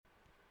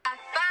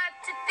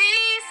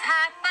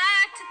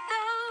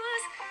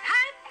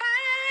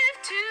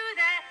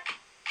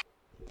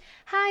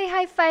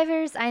High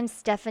Fivers, I'm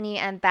Stephanie,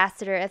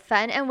 Ambassador of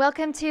Fun, and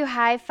welcome to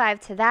High Five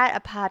to That, a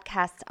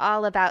podcast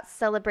all about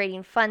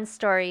celebrating fun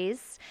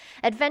stories,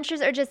 adventures,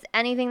 or just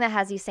anything that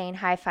has you saying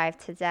high five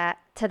to that.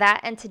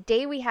 And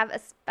today we have a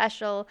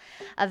special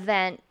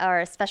event, or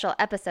a special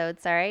episode,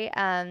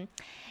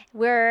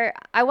 where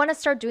I want to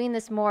start doing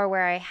this more,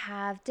 where I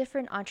have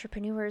different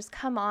entrepreneurs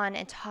come on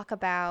and talk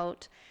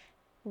about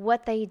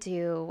what they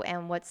do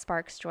and what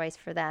sparks joy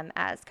for them,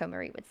 as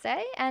Co-Marie would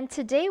say. And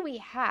today we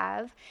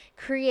have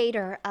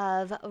creator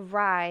of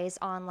Rise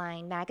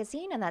Online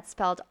Magazine, and that's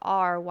spelled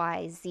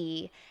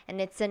RYZ, and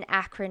it's an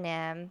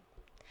acronym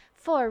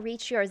for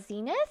Reach Your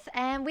Zenith.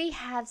 And we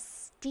have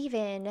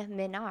Stephen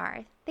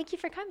Minar. Thank you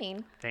for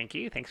coming. Thank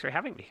you. Thanks for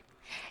having me.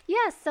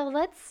 Yeah, so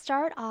let's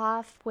start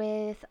off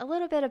with a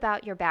little bit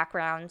about your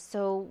background.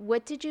 So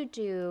what did you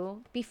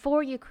do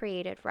before you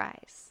created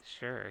Rise?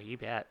 Sure, you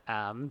bet.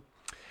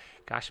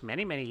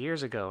 Many, many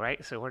years ago,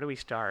 right? So where do we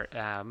start?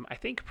 I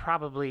think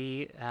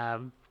probably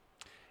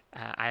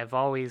I've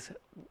always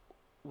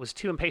was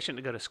too impatient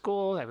to go to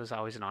school. I was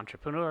always an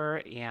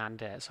entrepreneur,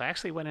 and so I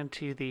actually went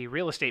into the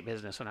real estate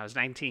business when I was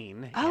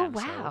 19. Oh, and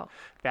wow. So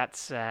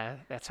that's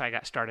how I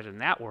got started in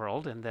that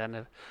world. And then,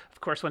 of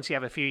course, once you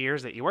have a few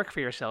years that you work for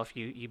yourself,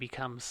 you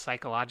become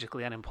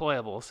psychologically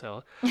unemployable.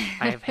 So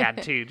I have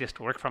had to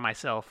just work for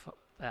myself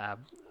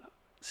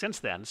since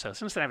then. So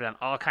since then, I've done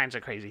all kinds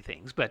of crazy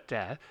things. But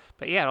yeah,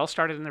 it all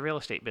started in the real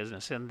estate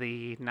business in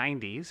the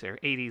 90s or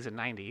 80s and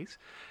 90s,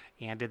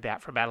 and did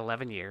that for about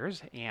 11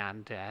 years.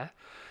 And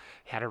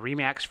had a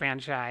RE/MAX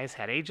franchise,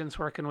 had agents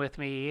working with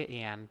me,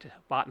 and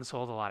bought and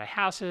sold a lot of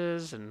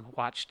houses, and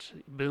watched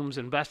booms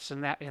and busts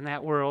in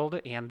that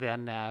world. And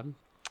then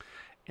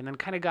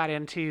kind of got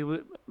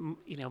into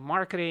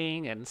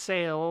marketing and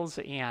sales,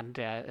 and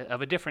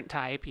of a different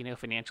type,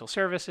 financial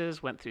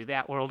services. Went through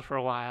that world for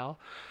a while.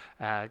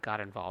 Got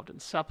involved in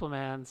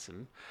supplements,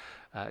 and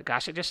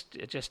it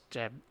just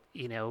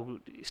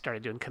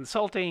started doing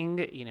consulting.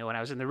 When I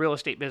was in the real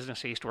estate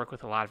business, I used to work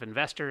with a lot of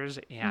investors,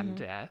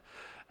 and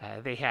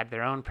they had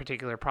their own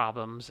particular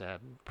problems,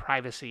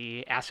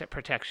 privacy, asset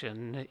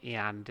protection,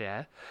 and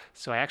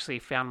so I actually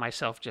found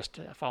myself just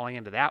falling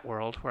into that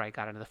world, where I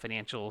got into the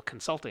financial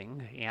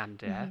consulting, and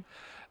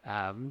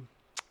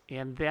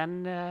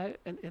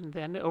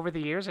then over the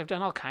years, I've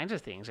done all kinds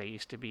of things. I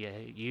used to be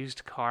a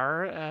used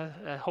car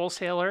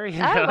wholesaler. Oh,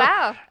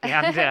 wow.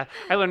 And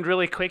I learned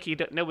really quick,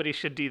 nobody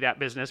should do that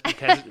business,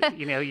 because,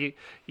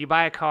 you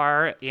buy a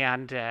car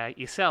and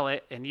you sell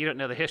it, and you don't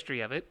know the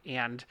history of it,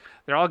 and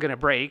they're all going to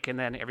break, and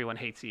then everyone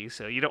hates you.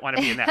 So you don't want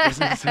to be in that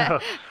business.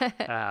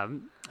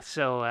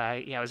 So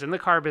I was in the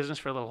car business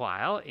for a little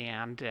while,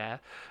 and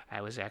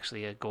I was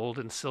actually a gold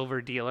and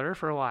silver dealer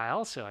for a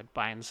while. So I'd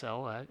buy and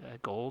sell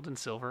gold and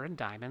silver and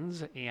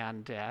diamonds,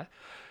 and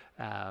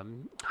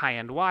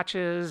high-end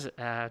watches.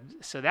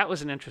 So that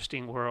was an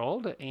interesting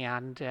world,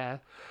 and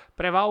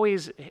but I've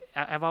always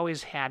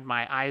had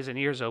my eyes and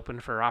ears open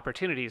for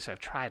opportunities. I've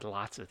tried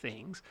lots of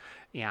things,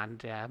 and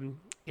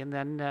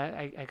then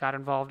I got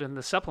involved in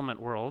the supplement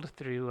world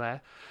through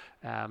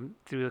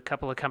a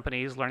couple of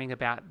companies, learning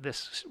about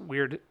this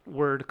weird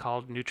word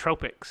called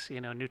nootropics.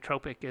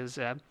 Nootropic is,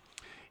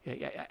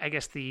 I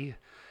guess the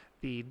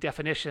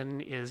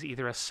definition is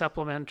either a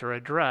supplement or a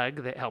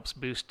drug that helps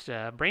boost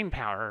brain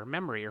power, or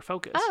memory, or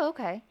focus. Oh,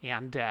 okay.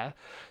 And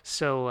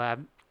so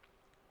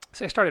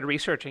I started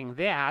researching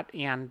that,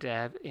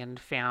 and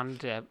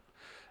found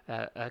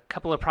a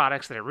couple of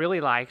products that I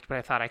really liked, but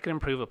I thought I could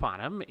improve upon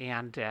them.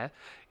 And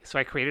so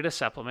I created a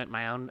supplement,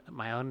 my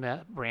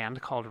own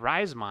brand called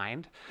Rise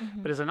Mind.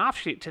 Mm-hmm. But as an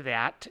offshoot to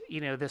that,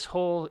 this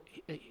whole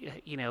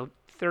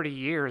 30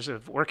 years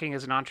of working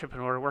as an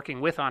entrepreneur,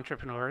 working with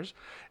entrepreneurs,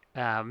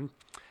 and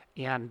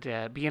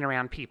being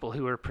around people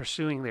who are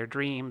pursuing their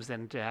dreams,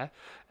 and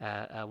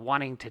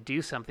wanting to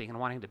do something and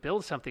wanting to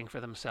build something for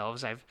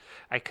themselves,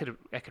 I could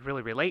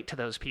really relate to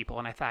those people.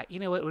 And I thought,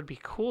 it would be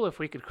cool if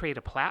we could create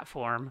a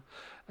platform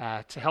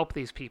to help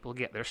these people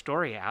get their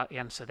story out.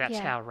 And so that's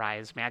how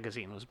Rise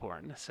Magazine was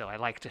born. So I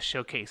like to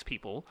showcase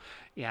people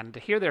and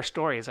to hear their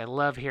stories. I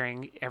love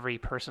hearing every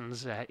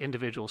person's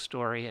individual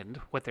story, and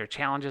what their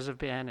challenges have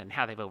been, and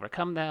how they've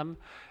overcome them.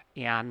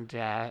 And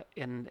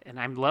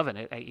I'm loving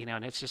it,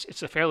 and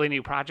it's a fairly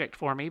new project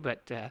for me,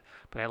 but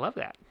I love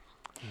that.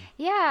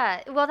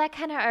 Yeah, well, that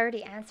kind of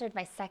already answered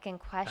my second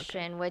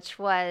question, which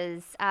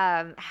was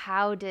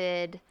how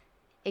did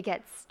it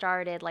get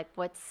started? Like,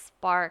 what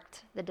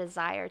sparked the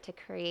desire to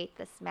create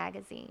this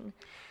magazine?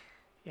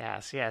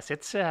 Yes,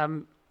 it's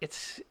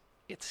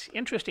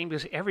interesting,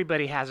 because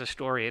everybody has a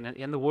story, and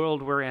in the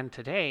world we're in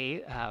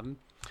today, and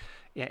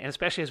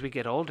especially as we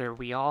get older,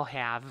 we all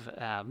have.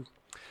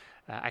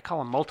 I call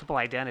them multiple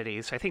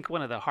identities. So I think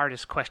one of the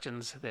hardest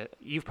questions that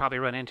you've probably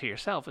run into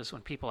yourself is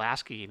when people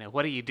ask you,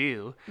 what do you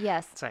do?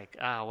 Yes. It's like,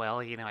 oh,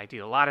 well, I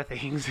do a lot of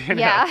things.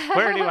 Yeah.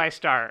 Where do I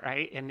start,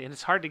 right? And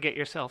it's hard to get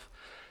yourself,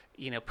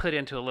 put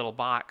into a little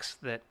box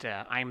that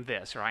I'm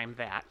this or I'm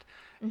that.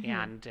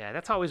 and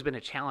that's always been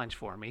a challenge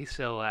for me.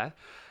 So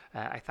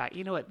I thought,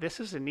 you know what,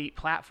 this is a neat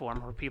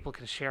platform where people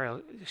can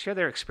share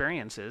their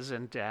experiences,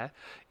 and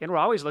we're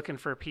always looking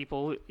for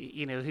people,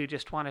 who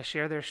just want to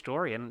share their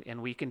story,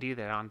 and we can do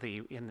that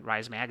in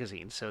Rise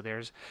Magazine. So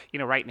there's,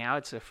 right now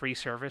it's a free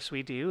service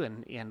we do,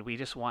 and we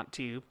just want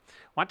to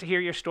hear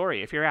your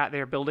story. If you're out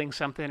there building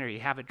something, or you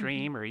have a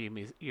dream, or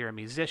you're a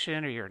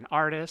musician, or you're an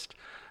artist,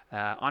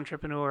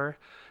 entrepreneur.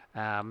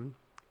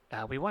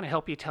 We want to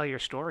help you tell your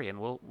story, and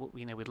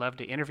we'd love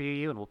to interview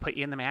you, and we'll put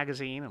you in the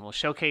magazine, and we'll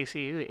showcase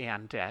you,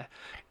 and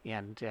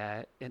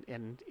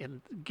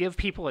give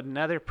people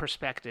another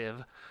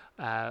perspective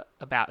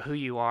about who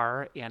you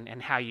are,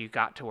 and how you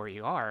got to where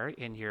you are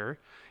in your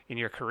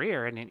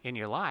career and in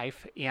your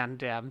life,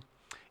 and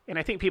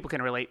I think people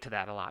can relate to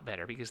that a lot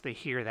better because they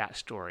hear that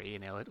story.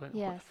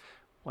 Yes.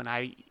 When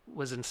I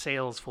was in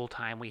sales full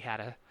time, we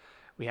had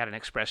an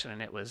expression,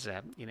 and it was,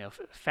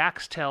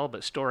 facts tell,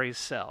 but stories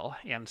sell.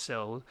 And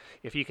so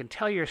if you can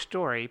tell your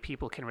story,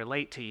 people can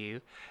relate to you,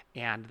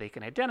 and they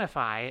can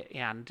identify,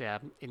 and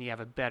you have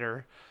a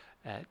better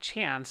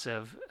chance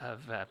of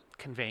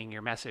conveying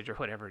your message or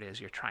whatever it is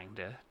you're trying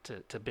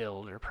to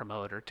build or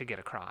promote or to get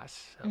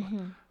across. So.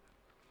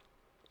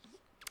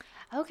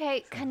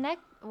 Okay,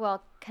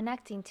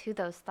 connecting to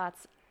those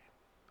thoughts,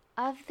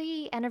 of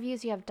the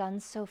interviews you have done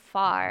so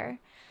far,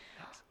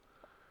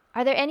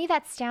 are there any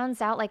that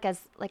stands out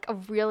as a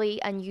really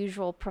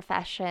unusual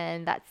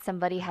profession that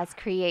somebody has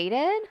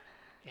created?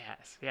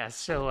 Yes.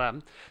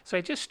 So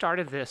I just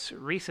started this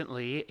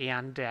recently,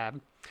 and so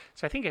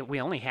I think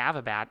we only have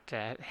about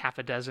half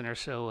a dozen or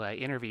so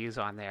interviews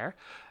on there.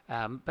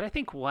 But I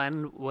think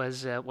one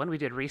was one we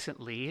did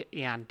recently,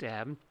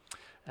 and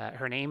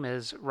her name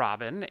is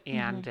Robin,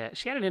 and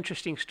she had an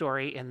interesting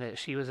story in that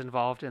she was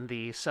involved in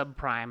the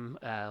subprime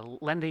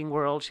lending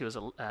world. She was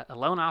a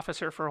loan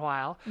officer for a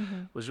while,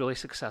 was really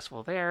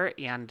successful there,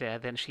 and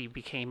then she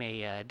became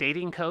a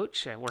dating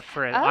coach. Worked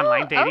for an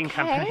online dating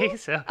company.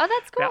 So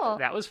that's cool.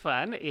 That was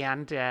fun,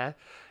 and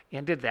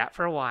did that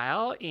for a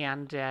while,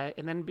 and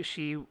then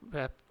she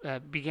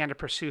began to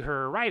pursue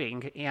her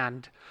writing.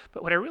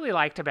 But what I really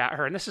liked about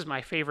her, and this is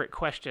my favorite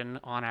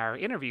question on our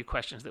interview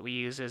questions that we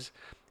use, is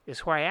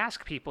where I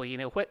ask people,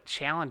 what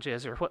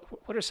challenges, or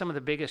what are some of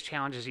the biggest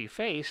challenges you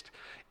faced,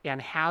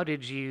 and how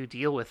did you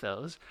deal with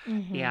those?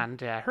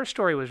 And her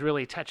story was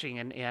really touching,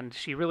 and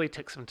she really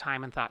took some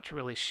time and thought to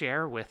really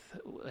share with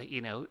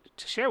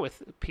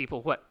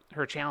people what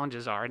her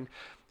challenges are.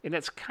 And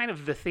that's kind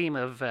of the theme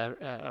of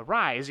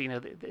RISE.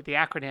 The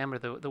acronym, or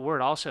the word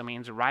also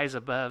means rise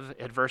above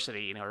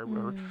adversity,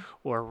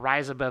 or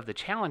rise above the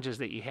challenges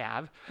that you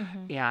have.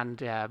 And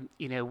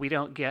we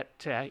don't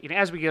get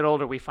as we get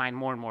older, we find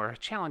more and more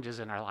challenges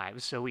in our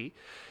lives. So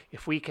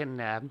if we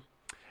can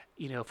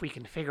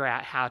figure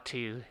out how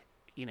to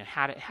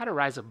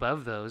rise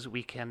above those,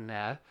 we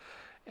can.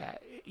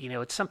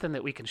 It's something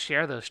that we can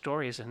share those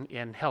stories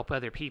and help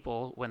other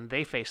people when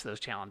they face those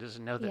challenges,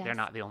 and know that they're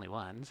not the only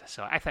ones.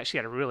 So I thought she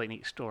had a really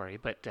neat story.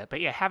 But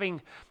yeah,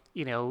 having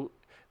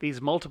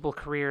these multiple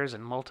careers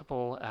and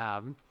multiple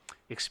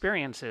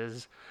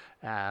experiences,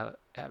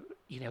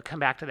 come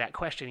back to that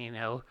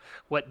question.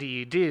 What do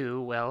you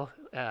do? Well,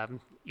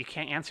 you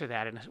can't answer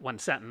that in one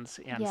sentence,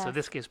 and so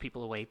this gives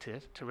people a way to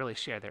really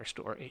share their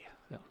story.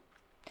 So.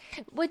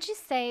 Would you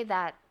say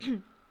that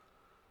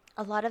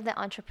a lot of the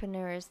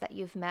entrepreneurs that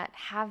you've met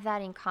have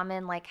that in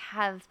common,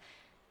 have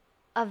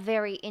a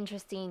very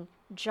interesting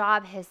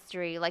job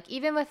history?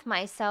 Even with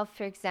myself,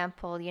 for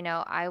example,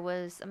 I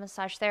was a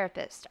massage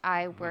therapist.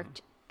 I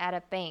worked at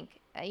a bank.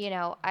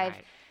 I've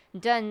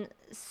done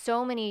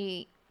so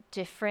many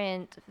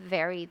different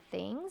varied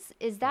things.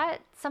 Is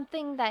that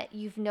something that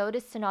you've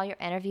noticed in all your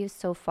interviews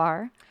so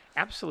far?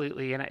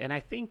 Absolutely, and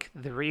I think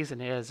the reason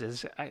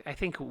is I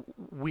think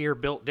we're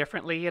built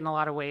differently in a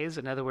lot of ways.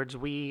 In other words,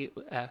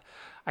 I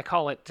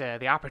call it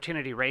the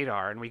opportunity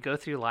radar, and we go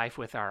through life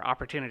with our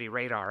opportunity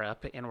radar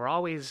up, and we're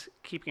always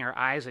keeping our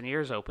eyes and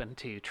ears open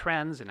to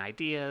trends and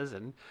ideas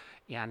and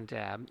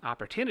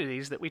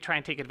opportunities that we try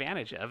and take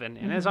advantage of. And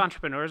as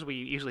entrepreneurs, we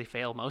usually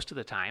fail most of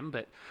the time,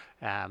 but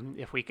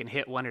if we can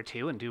hit one or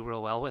two and do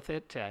real well with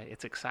it,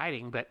 it's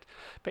exciting. But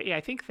yeah,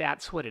 I think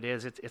that's what it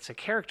is. It's a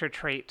character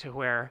trait to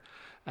where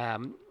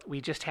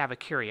we just have a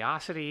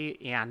curiosity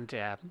and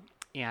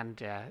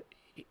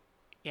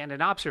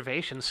an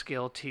observation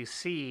skill to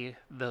see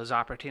those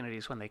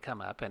opportunities when they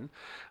come up. And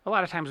a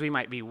lot of times we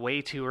might be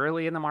way too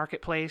early in the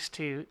marketplace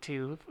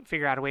to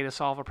figure out a way to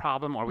solve a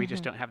problem, or we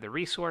just don't have the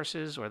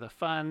resources or the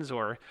funds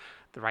or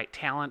the right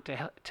talent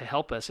to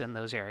help us in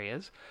those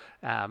areas.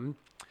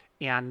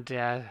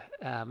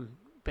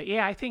 But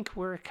yeah, I think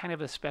we're kind of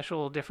a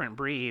special, different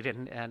breed,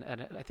 and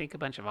I think a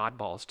bunch of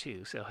oddballs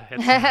too. So,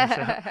 and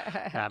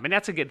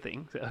that's a good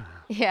thing. So.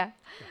 Yeah.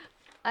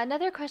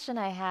 Another question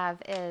I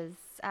have is,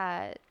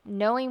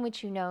 knowing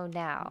what you know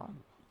now,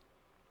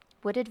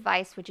 what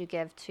advice would you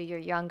give to your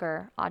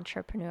younger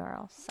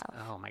entrepreneurial self?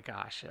 Oh my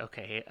gosh.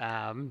 Okay.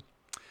 I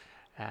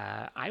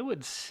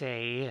would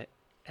say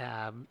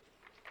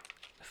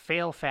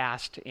fail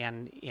fast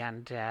and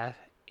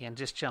and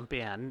just jump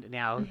in.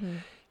 Now,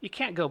 you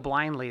can't go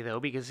blindly though,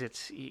 because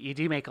you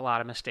do make a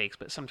lot of mistakes,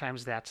 but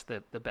sometimes that's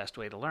the best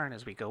way to learn.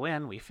 As we go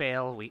in, we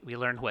fail, we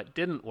learn what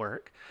didn't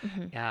work.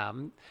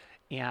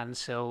 And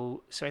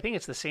so I think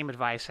it's the same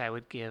advice I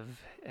would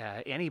give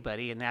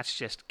anybody, and that's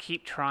just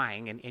keep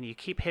trying, and you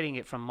keep hitting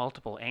it from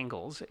multiple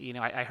angles.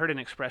 I heard an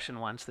expression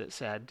once that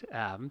said,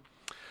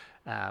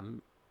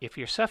 if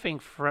you're suffering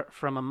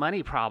from a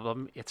money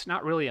problem, it's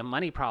not really a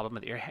money problem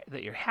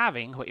that you're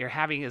having. What you're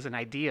having is an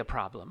idea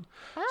problem.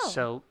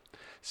 Oh.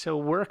 So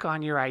work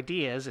on your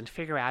ideas and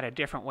figure out a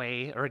different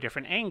way or a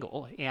different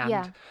angle.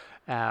 And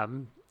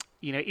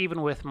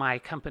even with my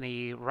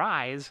company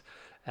Rise,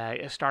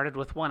 it started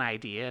with one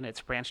idea and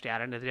it's branched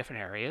out into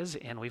different areas,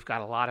 and we've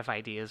got a lot of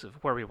ideas of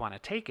where we want to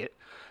take it.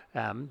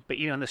 But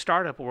in the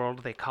startup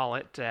world, they call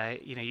it,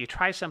 you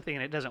try something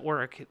and it doesn't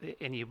work,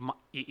 and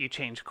you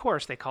change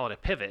course. They call it a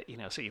pivot.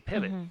 So you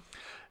pivot.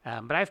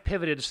 But I've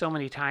pivoted so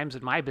many times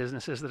in my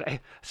businesses that I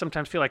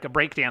sometimes feel like a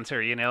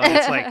breakdancer. And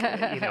it's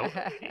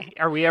like,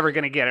 are we ever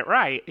going to get it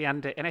right?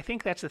 And I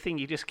think that's the thing.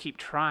 You just keep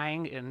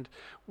trying and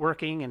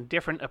working in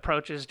different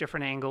approaches,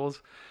 different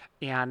angles,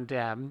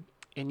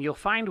 and you'll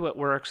find what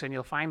works and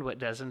you'll find what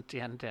doesn't,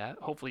 and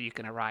hopefully you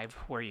can arrive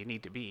where you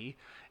need to be.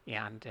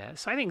 And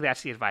so I think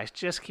that's the advice.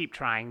 Just keep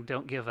trying.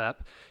 Don't give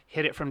up.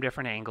 Hit it from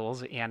different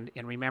angles, and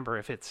remember,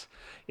 if it's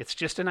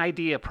just an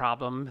idea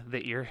problem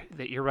that you're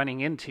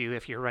running into,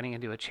 if you're running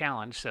into a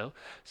challenge. So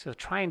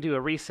try and do a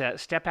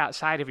reset. Step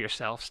outside of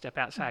yourself. Step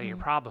outside of your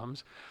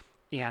problems,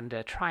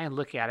 and try and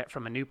look at it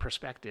from a new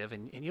perspective,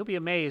 and you'll be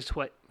amazed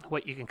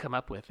what you can come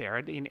up with there.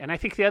 And I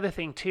think the other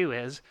thing too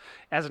is,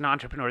 as an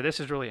entrepreneur, this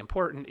is really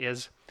important,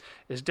 is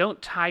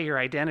don't tie your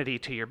identity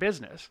to your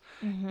business.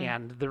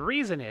 And the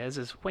reason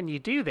is when you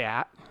do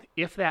that,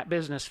 if that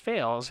business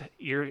fails,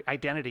 your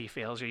identity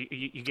fails, or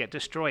you get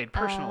destroyed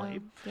personally.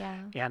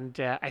 And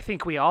I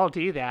think we all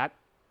do that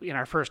in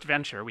our first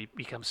venture. We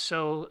become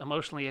so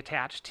emotionally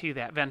attached to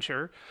that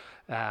venture.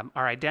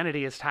 Our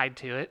identity is tied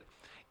to it.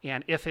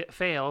 And if it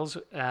fails,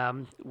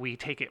 we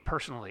take it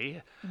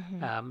personally.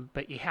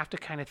 But you have to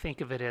kind of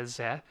think of it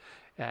as,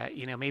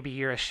 maybe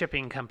you're a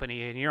shipping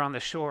company and you're on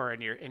the shore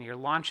and you're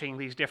launching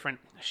these different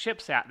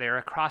ships out there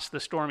across the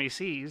stormy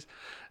seas.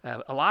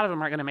 A lot of them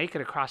aren't going to make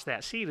it across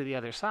that sea to the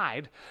other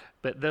side.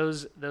 But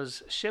those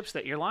ships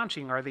that you're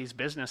launching are these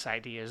business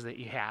ideas that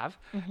you have.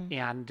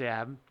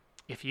 And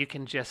if you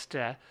can just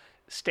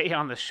stay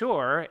on the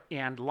shore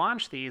and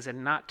launch these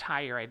and not tie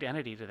your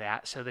identity to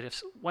that, so that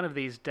if one of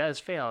these does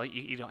fail,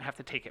 you don't have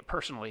to take it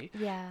personally,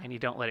 and you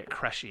don't let it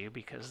crush you,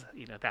 because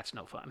that's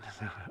no fun.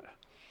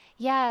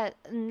 Yeah,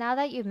 now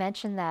that you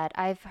mentioned that,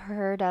 I've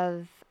heard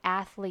of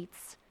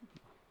athletes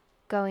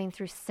going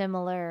through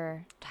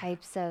similar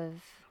types of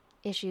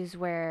issues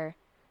where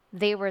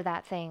they were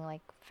that thing,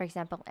 like for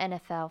example,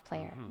 NFL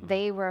player.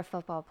 They were a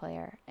football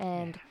player,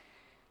 and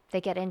they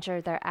get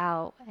injured, they're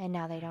out, and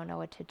now they don't know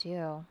what to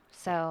do.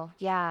 So,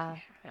 that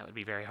would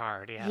be very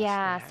hard. Yes.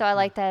 Yeah, so I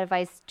like that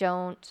advice.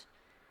 Don't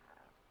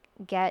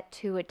get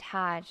too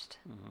attached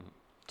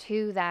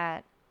to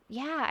that.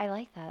 Yeah, I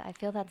like that. I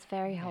feel that's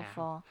very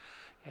helpful.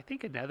 I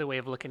think another way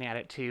of looking at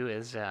it too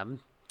is,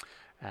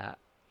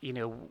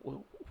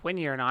 when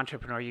you're an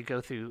entrepreneur, you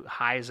go through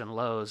highs and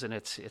lows, and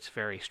it's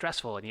very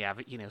stressful, and you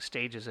have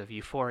stages of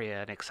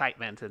euphoria and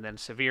excitement, and then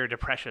severe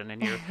depression,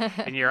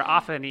 and you're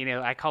often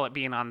I call it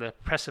being on the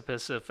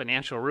precipice of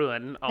financial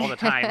ruin all the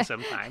time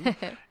sometimes,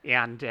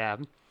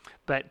 and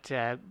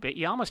but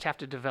you almost have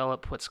to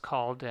develop what's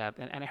called,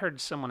 and I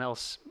heard someone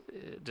else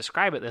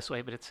describe it this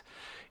way, but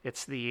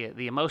it's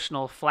the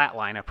emotional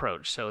flatline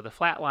approach. So the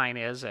flatline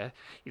is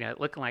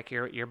looking like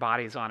your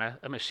body's on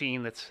a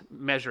machine that's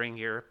measuring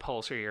your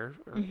pulse or your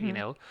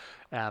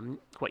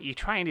what you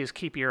try and do is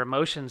keep your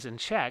emotions in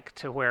check,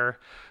 to where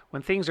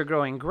when things are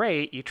going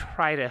great, you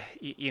try to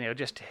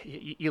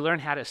you learn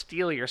how to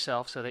steel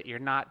yourself so that you're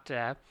not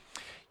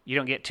you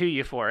don't get too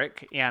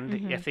euphoric,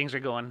 and if things are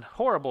going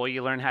horrible,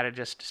 you learn how to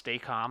just stay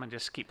calm and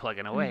just keep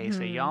plugging away.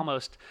 So you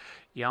almost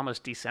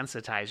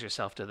desensitize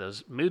yourself to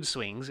those mood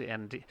swings,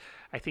 and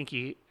I think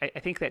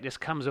that just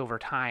comes over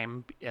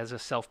time as a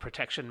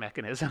self-protection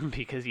mechanism,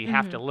 because you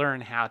have to learn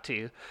how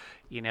to,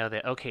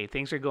 that okay,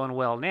 things are going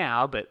well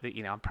now, but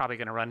I'm probably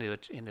going to run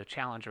into a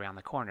challenge around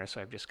the corner, so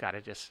I've just got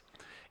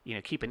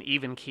to keep an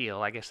even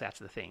keel. I guess that's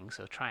the thing.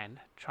 So try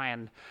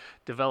and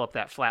develop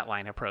that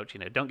flatline approach.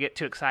 Don't get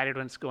too excited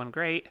when it's going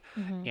great,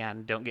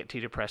 and don't get too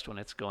depressed when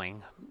it's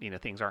going,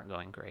 things aren't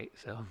going great.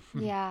 So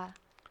yeah.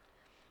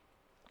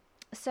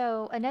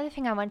 So another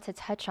thing I wanted to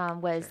touch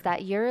on was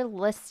that you're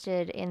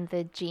listed in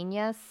the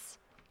Genius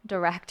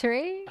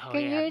directory.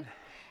 Can you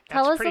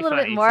tell us a little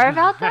bit more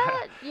about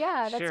that?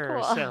 Yeah, that's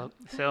cool.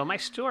 So my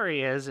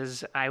story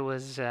is I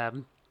was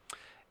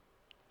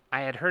I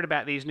had heard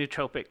about these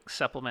nootropic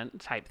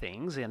supplement type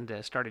things, and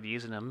started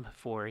using them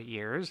for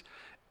years.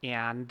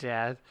 And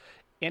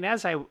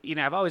as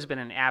I've always been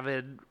an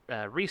avid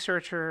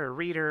researcher, a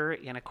reader,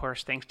 and of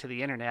course, thanks to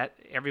the internet,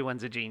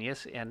 everyone's a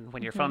genius. And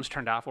when your phone's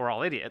turned off, we're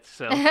all idiots.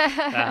 So,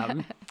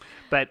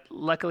 but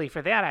luckily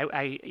for that,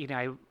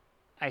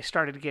 I I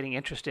started getting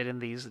interested in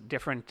these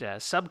different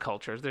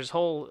subcultures. There's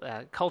whole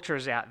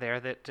cultures out there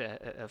that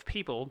of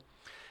people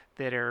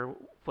that are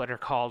what are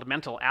called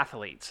mental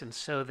athletes, and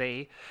so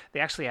they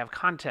actually have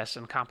contests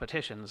and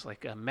competitions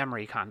like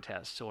memory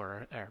contests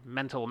or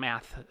mental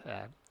math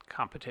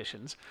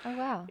competitions. Oh,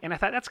 wow. And I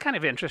thought that's kind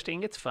of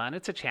interesting. It's fun.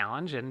 It's a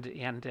challenge,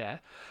 and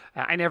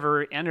I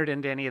never entered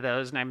into any of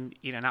those, and I'm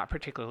not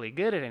particularly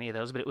good at any of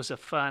those, but it was a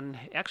fun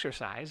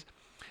exercise.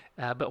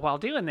 But while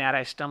doing that,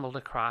 I stumbled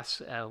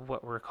across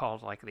what were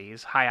called like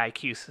these high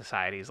IQ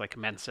societies, like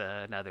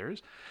Mensa and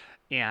others.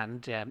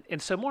 And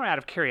so more out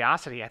of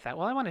curiosity, I thought,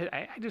 well, I'm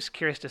just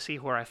curious to see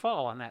where I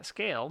fall on that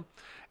scale.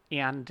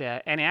 And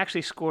I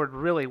actually scored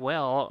really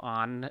well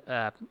on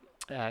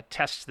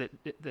tests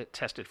that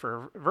tested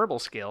for verbal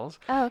skills.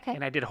 Oh, okay.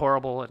 And I did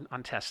horrible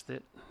on tests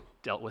that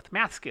dealt with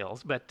math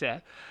skills. But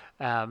but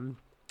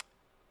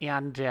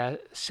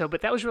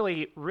that was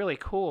really, really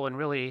cool and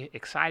really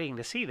exciting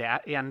to see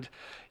that. And,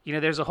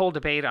 there's a whole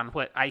debate on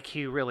what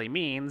IQ really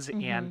means,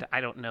 and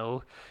I don't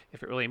know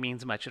if it really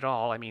means much at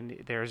all. I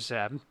mean, there's,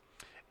 I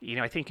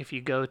think if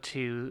you go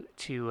to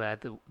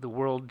the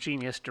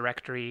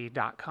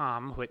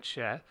worldgeniusdirectory.com, which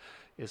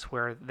is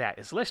where that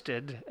is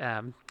listed,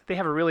 they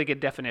have a really good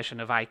definition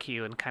of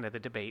IQ and kind of the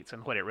debates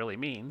and what it really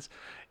means.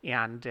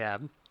 And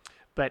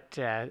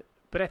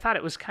but I thought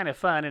it was kind of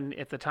fun, and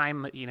at the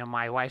time,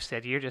 my wife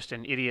said, "You're just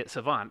an idiot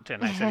savant,"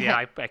 and I said,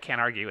 "Yeah, I can't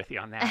argue with you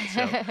on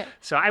that."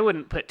 So I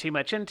wouldn't put too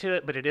much into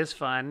it, but it is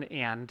fun,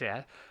 and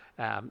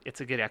it's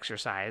a good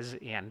exercise.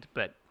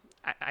 But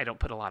I don't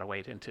put a lot of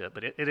weight into it,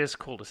 but it is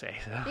cool to say.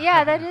 So.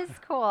 Yeah, that is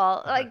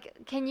cool.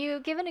 Like, can you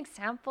give an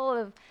example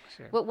of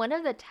Sure. what one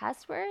of the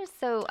tests were?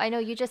 So I know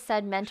you just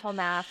said mental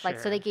math, like,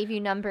 so they Sure. gave you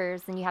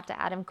numbers and you have to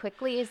add them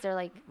quickly. Is there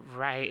like,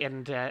 Right,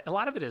 and a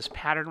lot of it is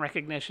pattern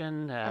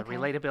recognition, Okay.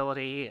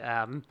 relatability.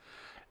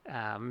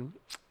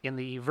 In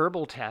the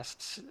verbal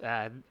tests,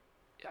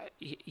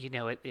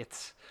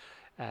 it's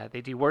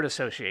they do word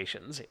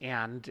associations,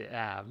 and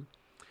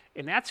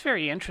that's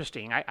very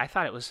interesting. I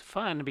thought it was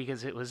fun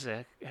because it was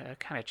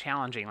kind of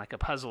challenging, like a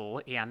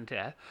puzzle.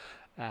 And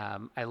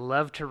I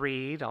love to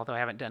read, although I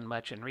haven't done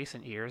much in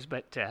recent years.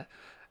 But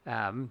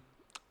I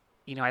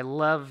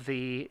love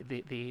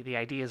the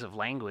ideas of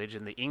language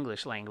and the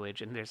English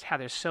language. And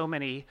there's so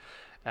many.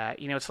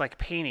 It's like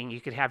painting. You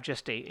could have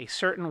just a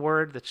certain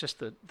word that's just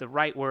the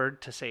right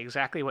word to say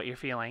exactly what you're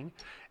feeling,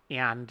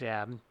 and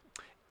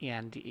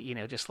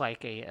just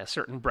like a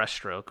certain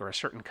brushstroke or a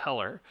certain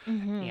color,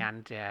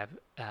 and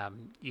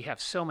you have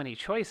so many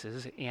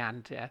choices.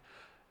 And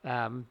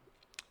but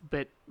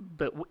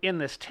in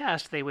this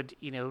test, they would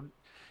you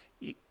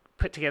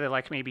put together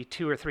like maybe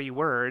 2 or 3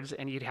 words,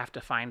 and you'd have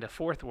to find a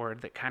fourth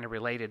word that kind of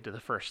related to the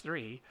first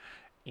 3,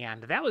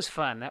 and that was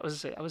fun. That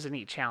was a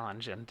neat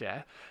challenge, and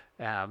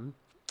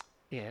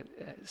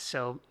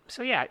so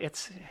yeah,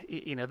 it's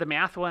the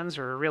math ones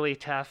are really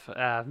tough.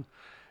 That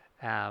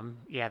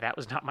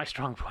was not my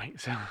strong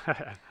point. So.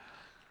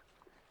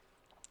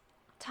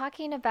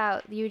 talking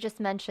about, you just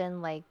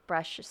mentioned like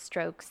brush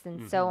strokes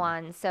and so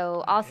on.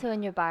 So also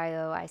in your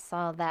bio, I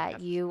saw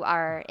that you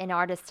are an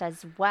artist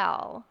as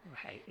well.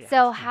 Right. Yeah.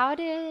 So how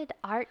did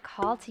art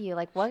call to you?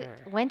 Like Sure.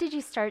 when did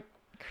you start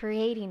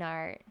creating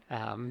art?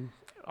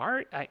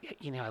 Art, I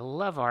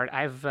love art.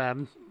 I've,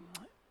 when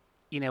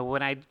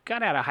I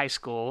got out of high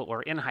school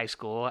or in high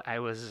school, I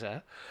was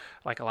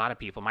like a lot of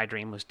people. My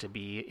dream was to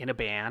be in a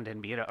band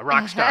and be a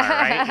rock star,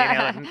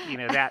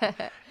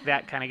 right?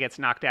 That kind of gets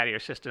knocked out of your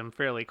system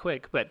fairly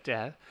quick. But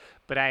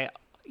I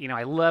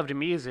loved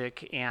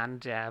music,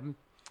 and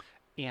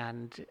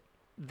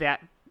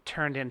that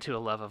turned into a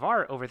love of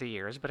art over the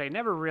years. But I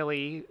never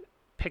really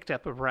picked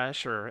up a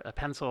brush or a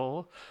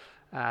pencil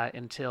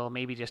until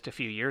maybe just a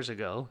few years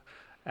ago.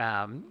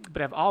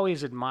 But I've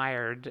always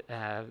admired,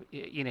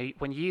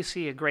 when you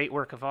see a great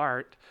work of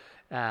art,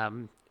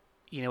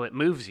 it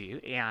moves you,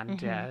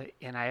 and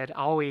I had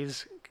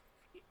always,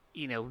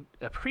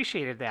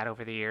 appreciated that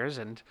over the years,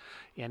 and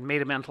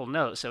made a mental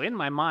note. So in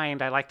my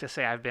mind, I like to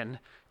say I've been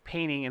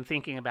painting and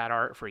thinking about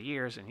art for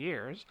years and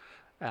years,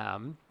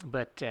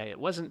 but it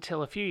wasn't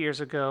until a few years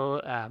ago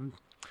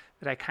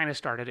that I kind of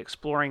started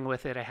exploring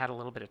with it. I had a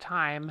little bit of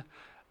time,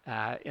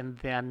 and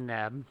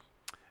then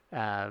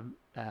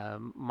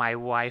my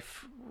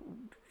wife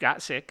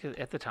got sick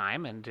at the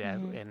time,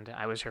 and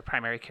I was her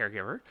primary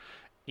caregiver,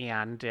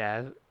 and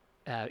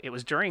it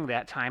was during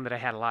that time that I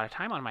had a lot of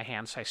time on my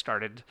hands, so I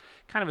started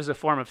kind of as a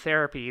form of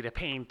therapy to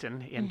paint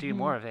and do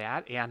more of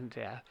that, and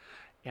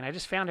I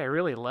just found I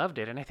really loved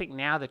it. And I think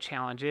now the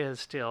challenge is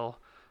still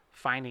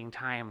finding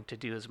time to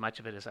do as much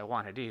of it as I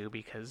want to do,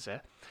 because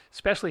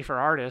especially for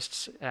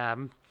artists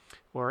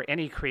or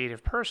any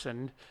creative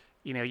person,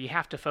 you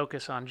have to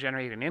focus on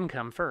generating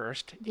income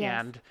first, Yes.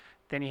 and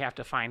then you have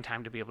to find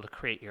time to be able to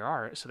create your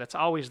art. So that's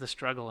always the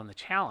struggle and the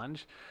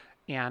challenge.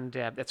 And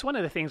that's one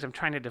of the things I'm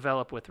trying to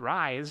develop with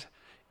Rise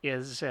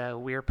is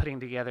we're putting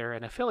together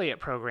an affiliate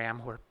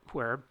program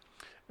where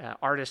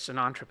artists and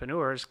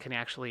entrepreneurs can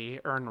actually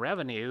earn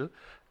revenue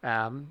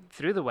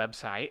through the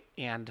website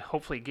and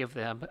hopefully give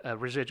them a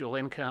residual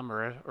income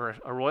or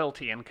a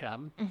royalty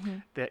income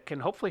that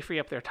can hopefully free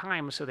up their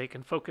time so they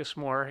can focus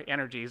more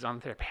energies on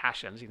their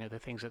passions, the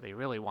things that they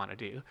really want to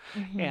do.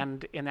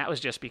 And that was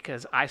just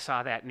because I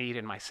saw that need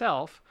in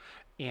myself,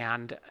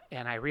 and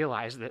I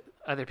realized that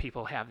other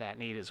people have that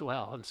need as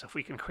well. And so if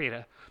we can create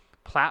a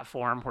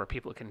platform where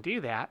people can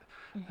do that,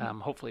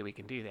 hopefully we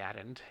can do that,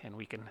 and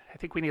we can. I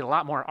think we need a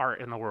lot more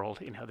art in the world.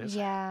 There's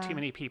too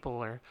many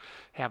people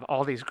have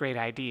all these great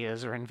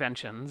ideas or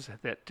inventions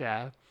that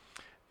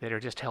are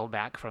just held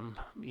back from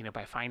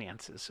by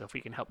finances. So if we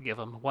can help give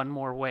them one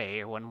more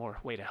way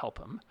to help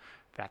them,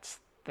 that's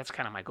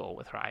kind of my goal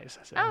with Rise.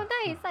 So, oh,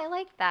 nice! I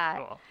like that.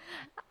 Cool.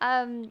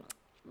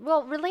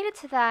 Well, related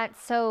to that,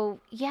 so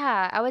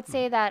yeah, I would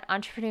say that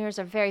entrepreneurs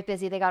are very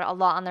busy. They got a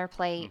lot on their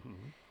plate.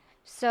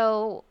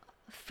 So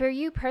for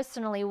you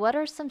personally, what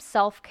are some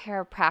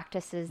self-care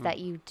practices that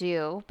you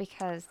do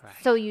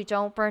so you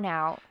don't burn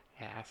out?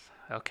 Yes.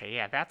 Okay.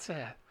 Yeah, that's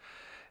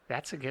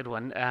a good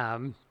one.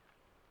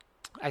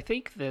 I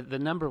think the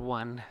number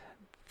one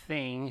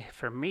thing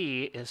for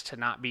me is to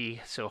not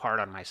be so hard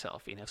on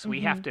myself. So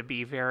we have to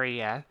be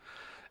very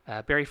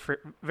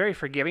very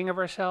forgiving of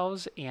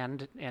ourselves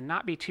and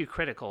not be too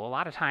critical. A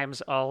lot of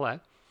times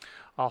I'll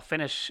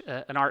finish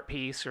an art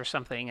piece or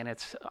something, and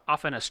it's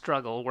often a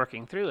struggle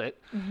working through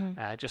it,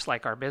 just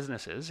like our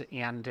businesses.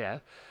 And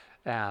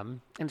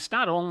it's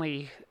not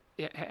only,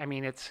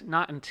 it's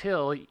not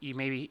until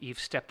you've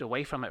stepped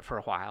away from it for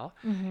a while,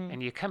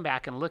 and you come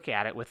back and look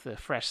at it with a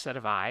fresh set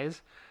of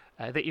eyes,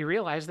 that you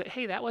realize that,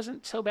 hey, that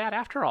wasn't so bad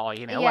after all.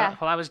 While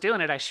I was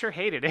doing it, I sure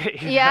hated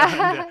it.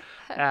 Yeah.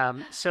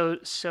 So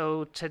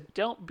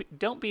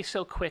don't be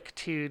so quick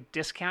to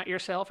discount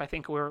yourself. I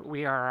think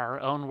we are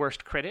our own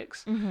worst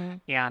critics.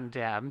 And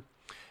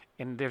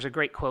there's a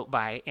great quote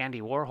by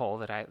Andy Warhol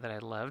that I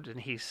loved,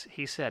 and he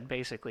said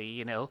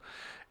basically,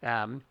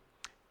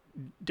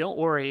 don't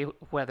worry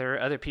whether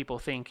other people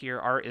think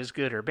your art is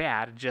good or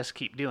bad. Just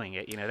keep doing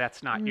it.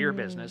 That's not your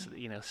business.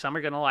 Some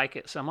are going to like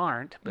it, some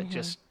aren't, but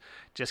just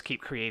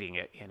keep creating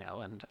it,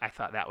 and I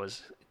thought that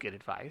was good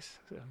advice.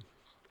 So.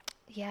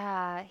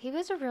 Yeah, he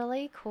was a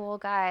really cool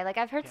guy. Like,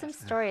 I've heard some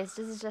stories.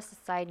 This is just a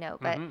side note,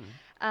 but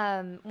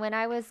when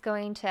I was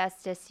going to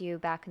SDSU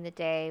back in the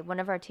day, one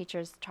of our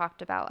teachers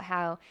talked about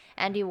how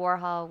Andy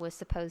Warhol was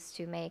supposed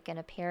to make an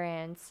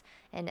appearance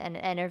in an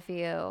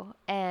interview,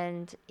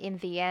 and in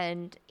the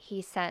end,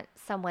 he sent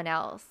someone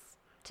else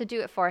to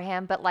do it for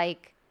him, but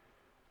like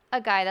a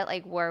guy that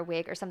like wore a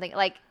wig or something,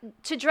 like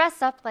to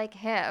dress up like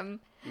him.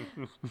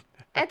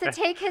 And to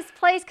take his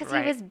place because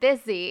he was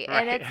busy.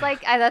 Right. And it's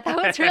like, I thought that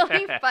was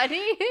really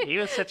funny. He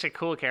was such a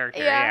cool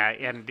character. Yeah.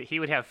 And he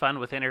would have fun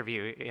with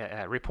interview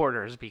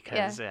reporters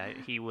because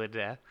he would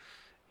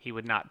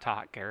not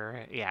talk.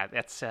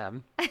 That's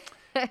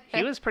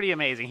he was pretty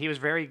amazing. He was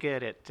very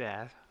good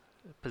at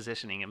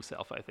positioning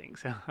himself, I think.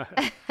 So,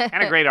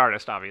 and a great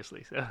artist,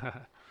 obviously. So.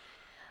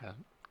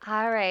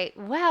 All right.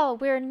 Well,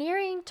 we're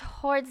nearing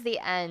towards the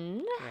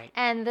end. Right.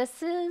 And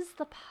this is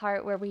the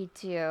part where we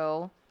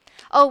do...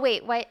 Oh,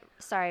 wait.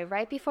 Sorry.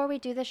 Right before we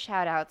do the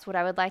shout outs, what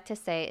I would like to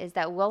say is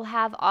that we'll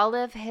have all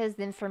of his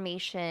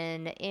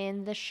information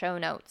in the show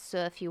notes. So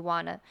if you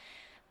want to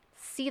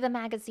see the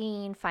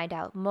magazine, find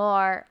out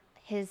more,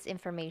 his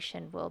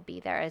information will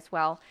be there as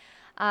well.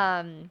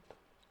 And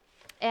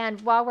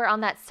while we're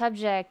on that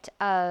subject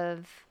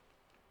of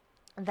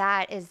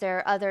that, is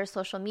there other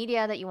social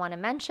media that you want to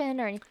mention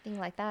or anything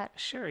like that?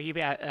 Sure. You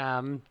bet.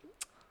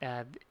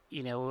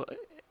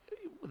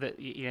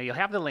 You'll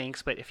have the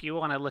links, but if you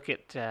want to look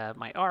at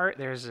my art,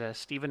 there's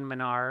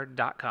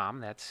StephenMinnaar.com.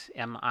 That's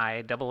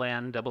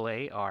MINNAAR,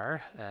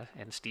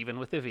 and Stephen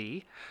with a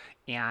V.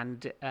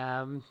 And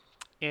then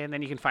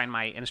you can find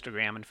my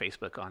Instagram and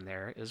Facebook on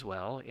there as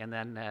well. And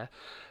then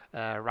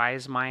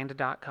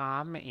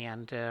RiseMind.com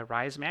and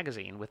Rise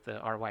Magazine with the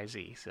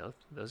RYZ. So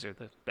those are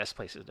the best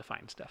places to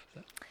find stuff.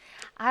 So.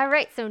 All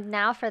right. So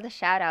now for the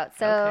shout out.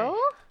 So... Okay.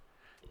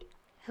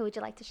 Who would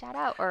you like to shout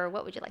out, or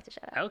what would you like to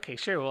shout out? Okay,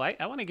 sure. Well, I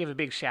want to give a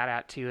big shout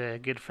out to a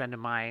good friend of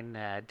mine,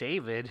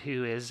 David,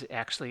 who is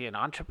actually an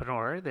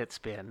entrepreneur that's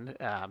been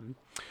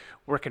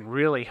working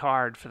really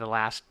hard for the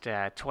last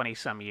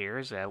 20-some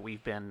years.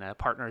 We've been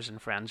partners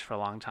and friends for a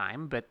long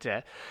time. But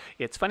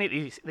it's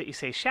funny that you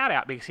say shout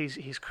out because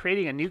he's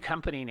creating a new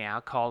company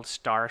now called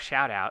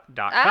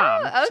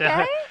StarShoutout.com. Oh,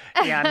 okay.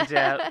 So,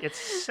 and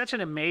it's such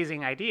an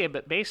amazing idea.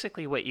 But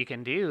basically what you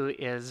can do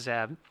is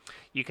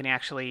you can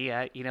actually,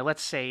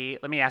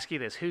 let me ask you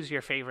this. Who's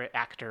your favorite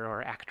actor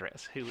or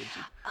actress? Who would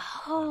you?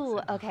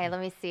 Oh, okay. Let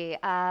me see.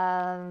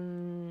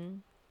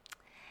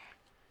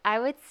 I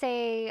would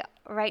say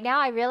right now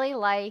I really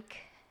like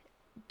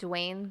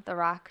Dwayne "The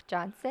Rock"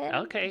 Johnson.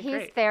 Okay, He's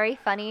great. very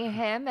funny.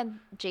 Him and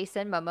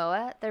Jason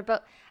Momoa. They're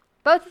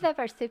both of them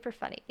are super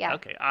funny. Yeah.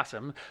 Okay,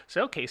 awesome.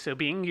 So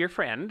being your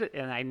friend,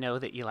 and I know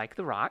that you like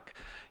The Rock,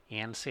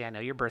 and say I know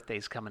your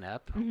birthday's coming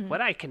up. Mm-hmm.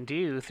 What I can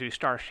do through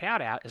Star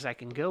Shoutout is I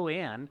can go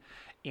in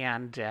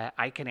and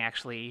I can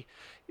actually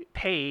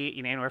pay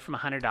anywhere from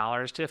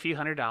 $100 to a few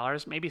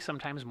 $100s, maybe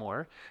sometimes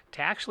more,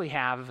 to actually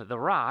have The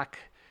Rock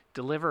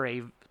deliver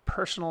a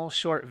personal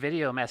short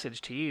video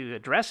message to you,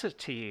 address it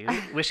to you,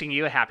 wishing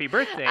you a happy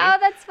birthday. Oh,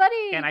 that's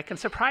funny. And I can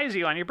surprise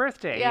you on your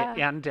birthday. Yeah.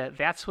 And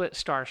that's what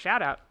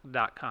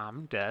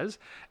starshoutout.com does.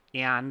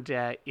 And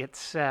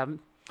it's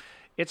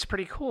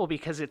pretty cool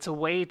because it's a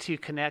way to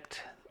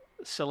connect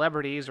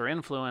celebrities or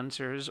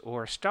influencers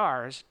or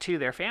stars to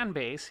their fan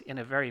base in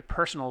a very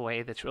personal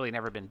way that's really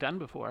never been done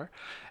before.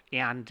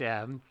 And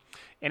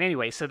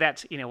anyway, so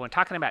that's, when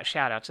talking about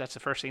shout outs, that's the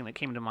first thing that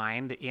came to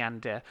mind.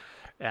 And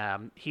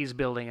he's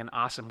building an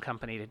awesome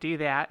company to do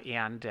that.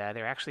 And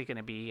they're actually going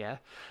to be,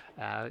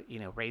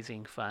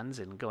 raising funds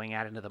and going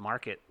out into the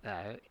market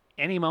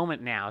any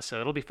moment now.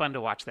 So it'll be fun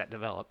to watch that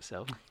develop.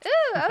 So.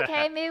 Ooh,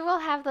 okay. Maybe we'll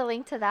have the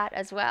link to that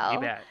as well. You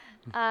bet.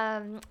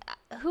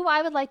 Who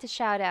I would like to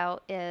shout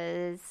out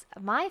is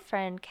my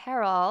friend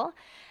Carol.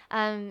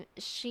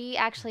 She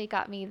actually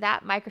got me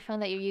that microphone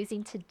that you're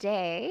using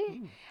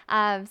today.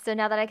 So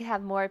now that I can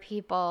have more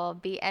people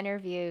be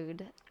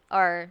interviewed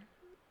or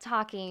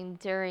talking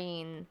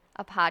during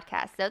a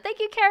podcast. So thank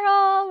you,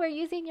 Carol. We're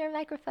using your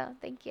microphone.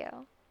 Thank you.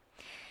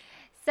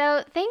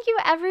 So thank you,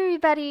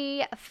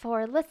 everybody,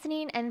 for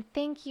listening. And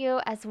thank you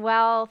as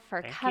well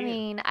for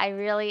coming. I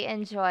really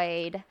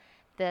enjoyed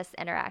this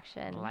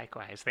interaction.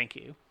 Likewise. Thank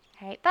you.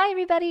 All right. Bye,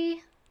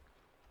 everybody.